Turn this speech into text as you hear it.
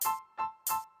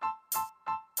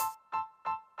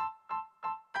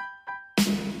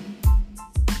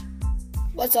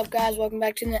What's up, guys? Welcome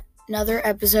back to another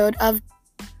episode of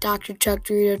Dr. Chuck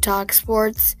Dorito Talk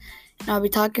Sports. And I'll be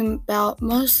talking about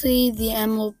mostly the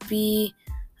MLB,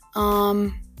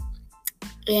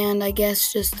 and I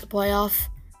guess just the playoffs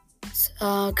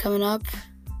coming up.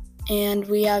 And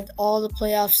we have all the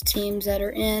playoffs teams that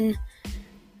are in,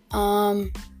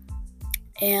 and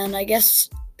I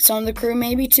guess some of the crew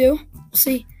maybe too. We'll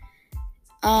see.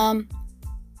 But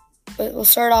we'll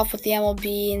start off with the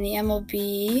MLB. In the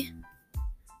MLB,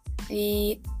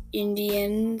 the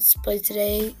Indians play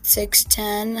today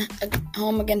 6-10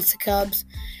 home against the Cubs,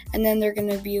 and then they're going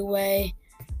to be away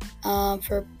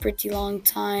for a pretty long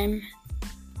time.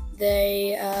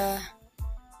 They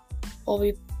will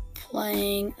be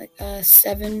playing they're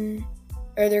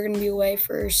going to be away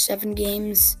for 7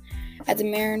 games at the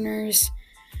Mariners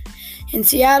in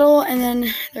Seattle, and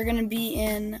then they're going to be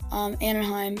in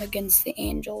Anaheim against the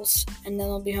Angels, and then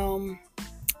they'll be home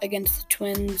against the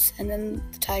Twins, and then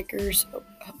the Tigers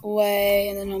away,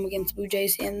 and then home against the Blue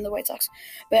Jays and the White Sox.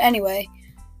 But anyway,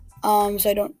 so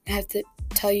I don't have to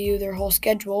tell you their whole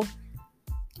schedule.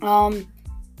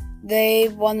 They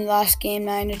won the last game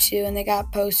 9-2, and they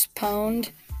got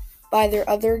postponed by their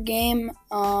other game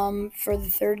for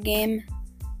the third game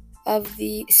of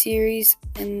the series,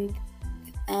 and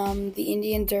the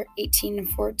Indians are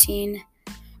 18-14.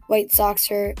 White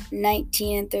Sox are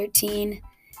 19-13.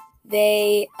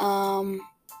 They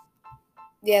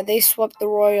swept the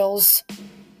Royals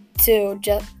too,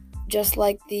 just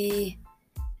like the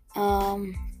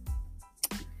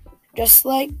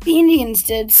Indians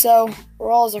did. So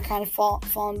Royals are kind of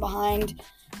falling behind.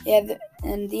 The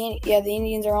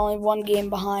Indians are only 1 game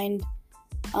behind.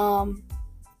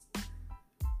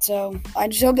 So I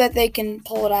just hope that they can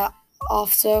pull it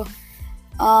off. So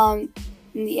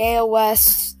in the AL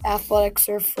West, Athletics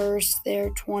are first. They're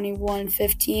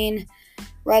 21-15.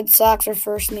 Red Sox are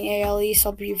first in the AL East.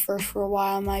 I'll be first for a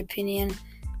while, in my opinion.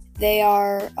 They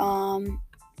are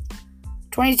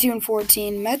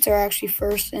 22-14. Mets are actually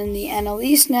first in the NL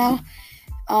East now.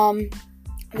 They're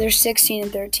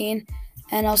 16-13.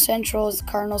 NL Central is the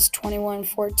Cardinals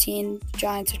 21-14.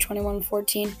 Giants are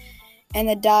 21-14. And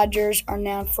the Dodgers are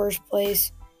now in first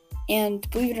place. And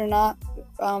believe it or not,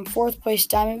 fourth place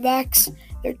Diamondbacks,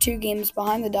 they're 2 games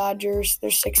behind the Dodgers.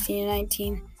 They're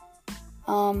 16-19.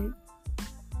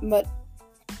 But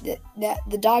the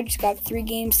Dodgers got 3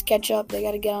 games to catch up. They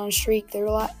got to get on a streak.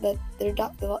 The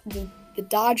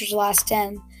Dodgers' last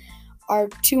 10 are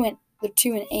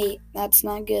 2-8. That's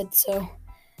not good. So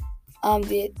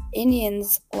the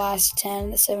Indians' last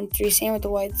 10, 7-3. Same with the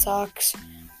White Sox.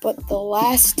 But the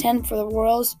last 10 for the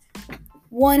Royals,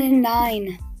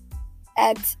 1-9.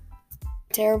 That's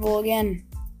terrible again.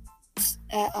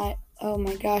 Oh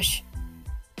my gosh.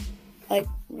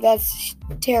 That's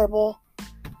terrible.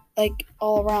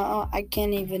 All around. I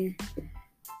can't even.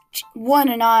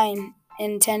 1-9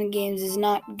 in 10 games is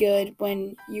not good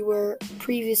when you were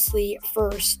previously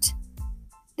first.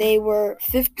 They were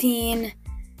 15-8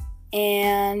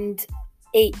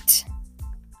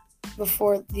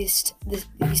 before these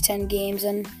 10 games,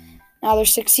 and now they're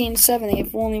 16-7. They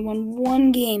have only won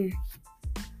 1 game,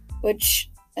 which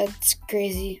that's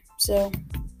crazy. So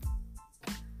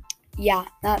yeah,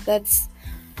 that's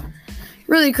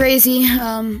really crazy.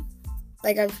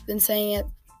 I've been saying it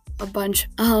a bunch.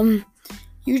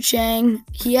 Yu Chang,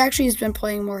 he actually has been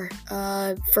playing more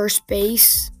first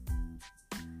base.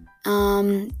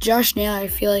 Josh Naylor, I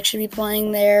feel like, should be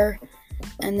playing there,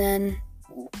 and then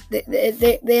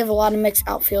they have a lot of mixed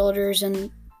outfielders and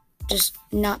just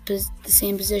not the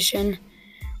same position.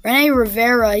 Rene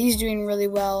Rivera, he's doing really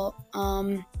well.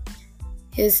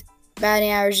 His batting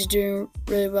average is doing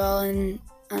really well, and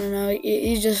I don't know,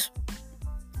 he's just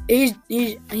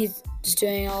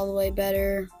doing all the way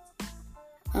better.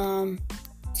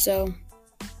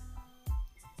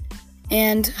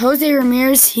 And Jose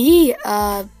Ramirez, he's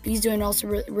doing also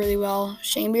really well.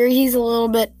 Shane Bieber, he's a little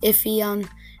bit iffy on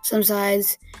some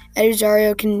sides. Eddie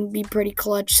Rosario can be pretty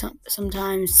clutch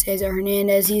sometimes. Cesar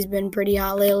Hernandez, he's been pretty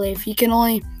hot lately. If he can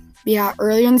only be hot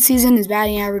earlier in the season, his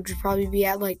batting average would probably be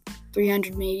at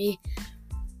 300 maybe.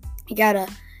 He got a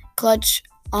clutch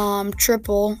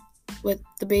triple with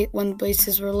when the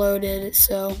bases were loaded.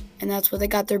 And that's what they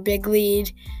got their big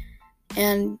lead.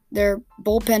 And their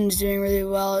bullpen is doing really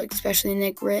well, especially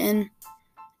Nick Ritton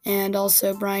and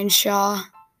also Brian Shaw.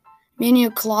 Manny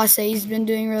Colase, he's been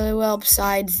doing really well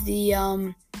besides the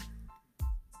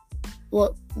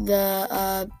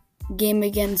game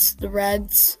against the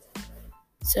Reds.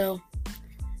 So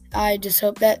I just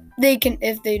hope that they can,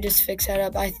 if they just fix that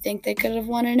up. I think they could have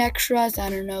won an extras. I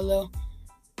don't know though.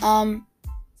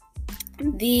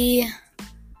 The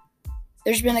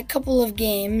there's been a couple of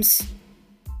games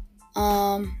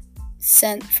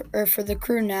sent for the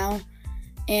Crew now,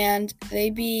 and they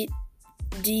beat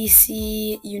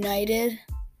DC United.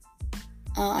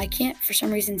 I can't for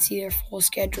some reason see their full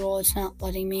schedule. It's not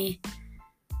letting me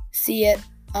see it.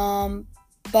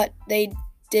 But they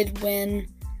did win,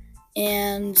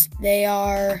 and they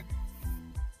are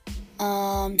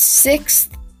 6th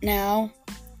now.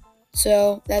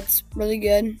 So that's really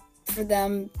good for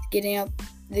them getting up,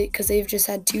 because they've just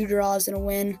had 2 draws and a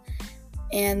win,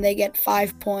 and they get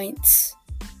 5 points,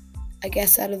 I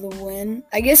guess, out of the win.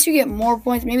 I guess you get more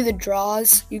points. Maybe the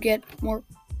draws you get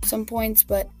some points,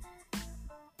 but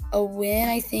a win,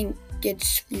 I think,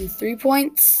 gets you 3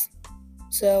 points.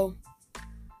 So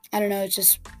I don't know. It's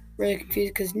just really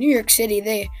confused because New York City,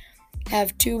 they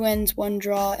have 2 wins, 1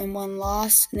 draw, and 1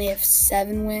 loss, and they have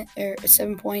 7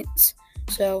 points.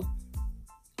 So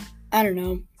I don't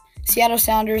know. Seattle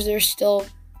Sounders, they're still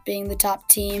being the top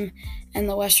team in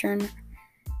the Western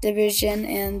Division,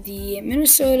 and the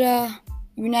Minnesota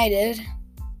United,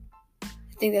 I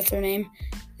think that's their name,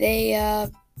 they are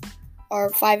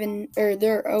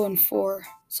they're 0-4,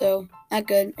 so not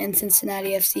good. And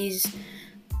Cincinnati FC's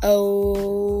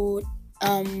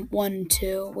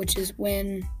 1-2, which is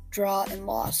win, draw, and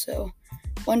loss. So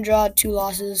 1 draw, 2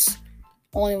 losses,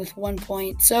 only with 1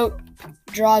 point. So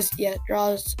draws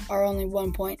are only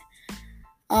 1 point.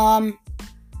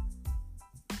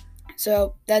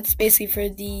 So that's basically for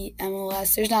the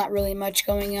MLS. There's not really much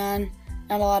going on,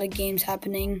 not a lot of games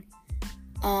happening.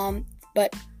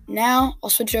 But now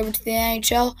I'll switch over to the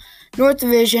NHL. North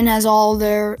Division has all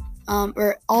their,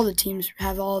 all the teams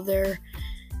have all their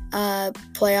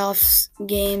playoffs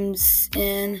games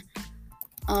in.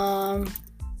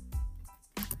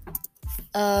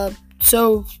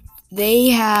 So they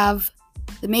have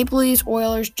the Maple Leafs,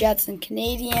 Oilers, Jets, and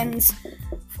Canadiens.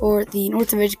 For the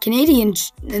North Division,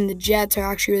 Canadiens and the Jets are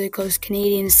actually really close.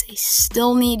 Canadiens, they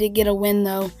still need to get a win,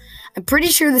 though. I'm pretty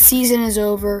sure the season is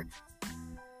over.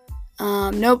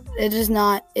 Nope, it is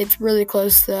not. It's really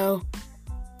close, though.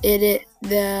 The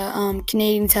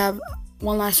Canadiens have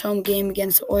one last home game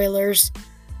against the Oilers.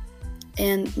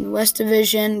 And in the West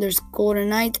Division, there's Golden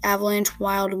Knights, Avalanche,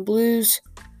 Wild, and Blues.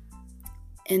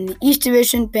 In the East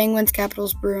Division, Penguins,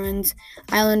 Capitals, Bruins,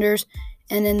 Islanders.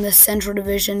 And in the Central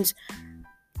Division,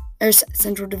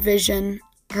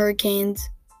 Hurricanes,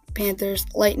 Panthers,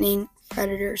 Lightning,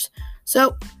 Predators.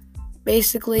 So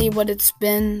basically what it's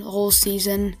been the whole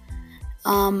season.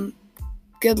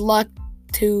 Good luck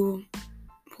to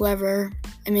whoever.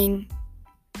 I mean,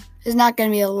 there's not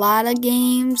going to be a lot of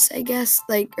games, I guess.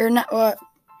 I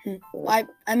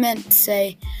meant to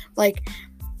say,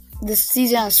 the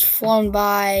season has flown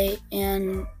by,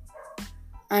 and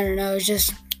I don't know, it's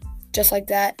just like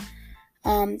that.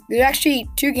 There's actually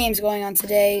 2 games going on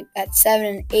today at 7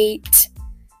 and 8.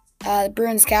 The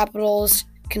Bruins, Capitals,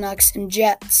 Canucks, and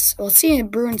Jets. Well, seeing the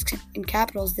Bruins and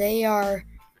Capitals, they are,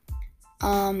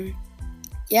 the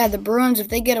Bruins, if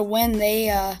they get a win, they,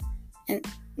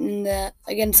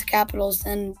 against the Capitals,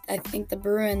 then I think the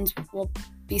Bruins will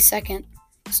be second.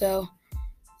 So,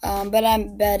 but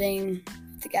I'm betting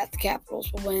the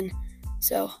Capitals will win.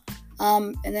 So,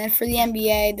 and then for the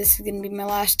NBA, this is going to be my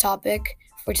last topic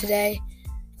for today.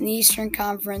 In the Eastern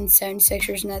Conference,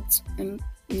 76ers,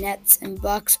 Nets, and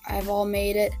Bucks have all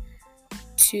made it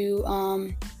to,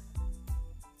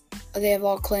 they have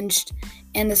all clinched.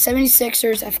 And the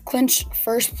 76ers have clinched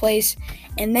first place,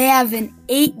 and they have an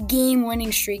 8-game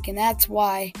winning streak, and that's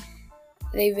why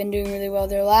they've been doing really well.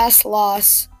 Their last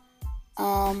loss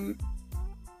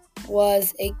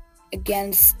was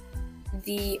against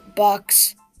the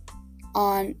Bucks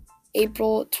on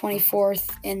April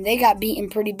 24th, and they got beaten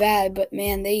pretty bad, but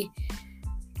man, they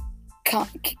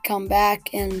come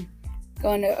back and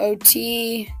go into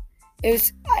OT.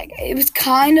 It was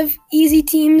kind of easy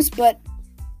teams, but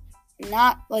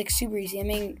not super easy. I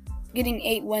mean, getting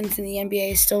 8 wins in the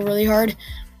NBA is still really hard.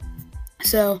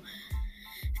 So,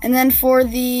 and then for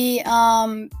the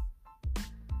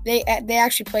they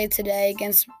actually played today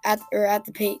at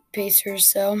the Pacers.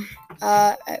 So,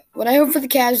 what I hope for the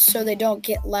Cavs is so they don't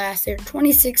get last. They're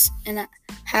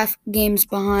 26.5 games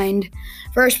behind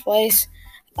first place.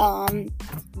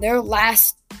 Their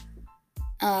last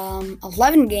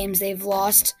 11 games they've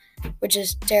lost, which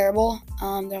is terrible.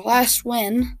 Their last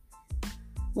win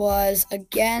was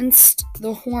against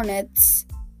the Hornets.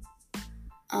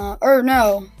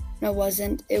 No, it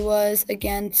wasn't. It was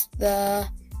against the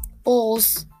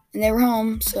Bulls, and they were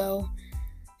home. So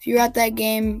if you were at that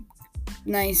game,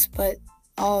 nice. But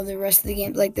all the rest of the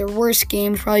games, their worst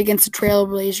games, probably against the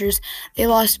Trailblazers, they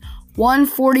lost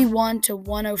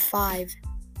 141-105.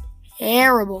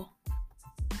 Terrible.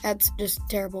 That's just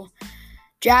terrible.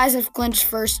 Jazz have clinched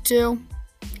first two.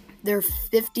 They're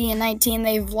 50-19.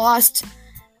 They've lost.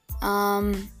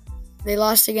 They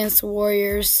lost against the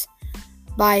Warriors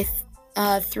by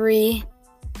 3,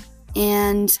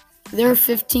 and they're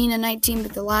 15-19.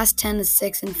 But the last 10 is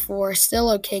 6-4. Still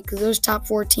okay because those top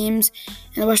 4 teams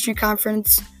in the Western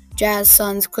Conference, Jazz,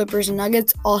 Suns, Clippers, and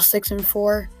Nuggets, all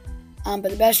 6-4. But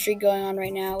the best streak going on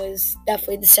right now is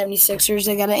definitely the 76ers.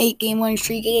 They got an 8-game winning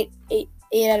streak, 8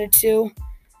 out of 2.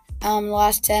 The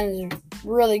last 10 is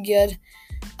really good.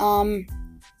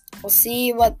 We'll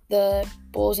see what the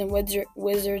Bulls and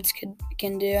Wizards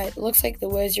can do. It looks like the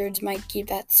Wizards might keep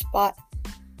that spot.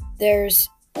 There's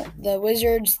the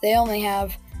Wizards. They only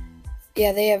have,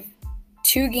 they have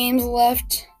 2 games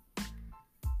left,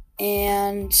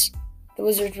 and the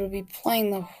Wizards will be playing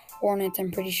the Hornets,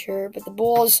 I'm pretty sure. But the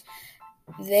Bulls,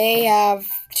 they have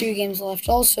 2 games left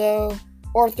also,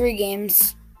 or 3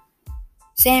 games.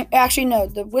 Actually, no,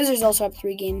 the Wizards also have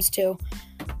 3 games too,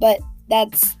 but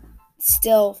that's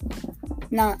still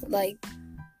not like,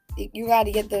 you got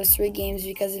to get those 3 games,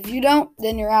 because if you don't,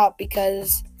 then you're out,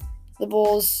 because the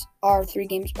Bulls are 3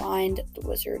 games behind the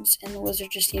Wizards, and the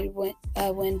Wizards just need to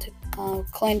win to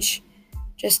clinch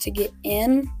just to get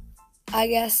in, I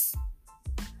guess,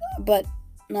 but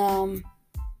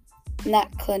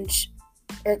not clinch,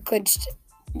 or clinched,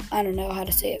 I don't know how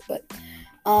to say it, but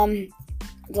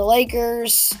the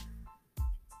Lakers,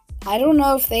 I don't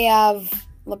know if they have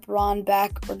LeBron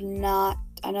back or not.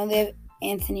 I know they have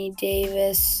Anthony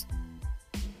Davis.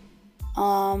 They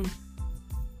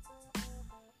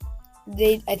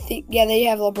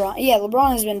have LeBron. Yeah,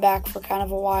 LeBron has been back for kind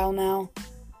of a while now.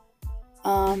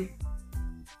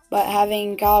 But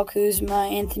having Kyle Kuzma,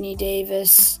 Anthony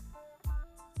Davis,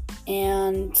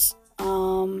 and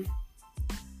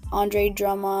Andre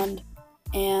Drummond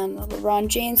and LeBron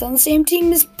James on the same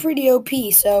team is pretty OP.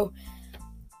 So,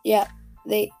 yeah,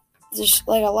 there's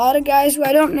like a lot of guys who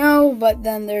I don't know, but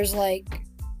then there's like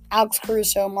Alex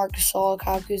Caruso, Marc Gasol,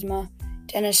 Kyle Kuzma,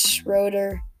 Dennis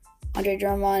Schroeder, Andre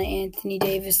Drummond, Anthony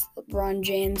Davis, LeBron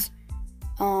James.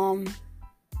 I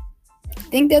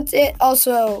think that's it.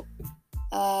 Also,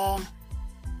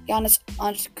 Giannis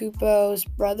Antetokounmpo's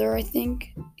brother, I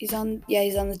think he's on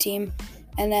the team,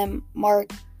 and then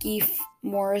Markieff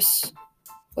Morris,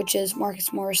 which is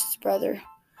Marcus Morris's brother.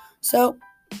 So,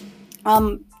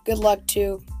 good luck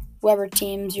to whoever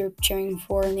teams you're cheering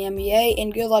for in the NBA,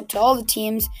 and good luck to all the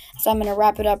teams. So I'm going to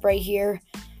wrap it up right here.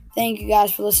 Thank you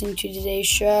guys for listening to today's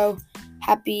show.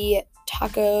 Happy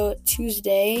Taco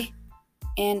Tuesday,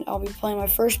 and I'll be playing my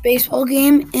first baseball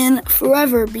game in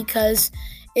forever because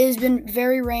it has been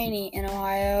very rainy in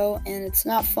Ohio, and it's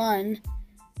not fun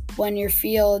when your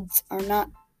fields are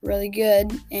not really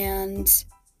good and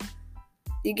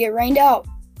you get rained out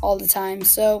all the time.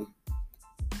 So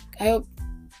I don't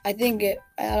think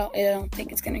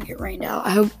it's gonna get rained out.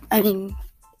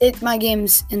 My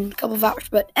game's in a couple of hours.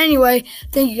 But anyway,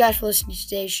 thank you guys for listening to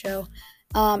today's show,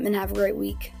 and have a great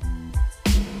week.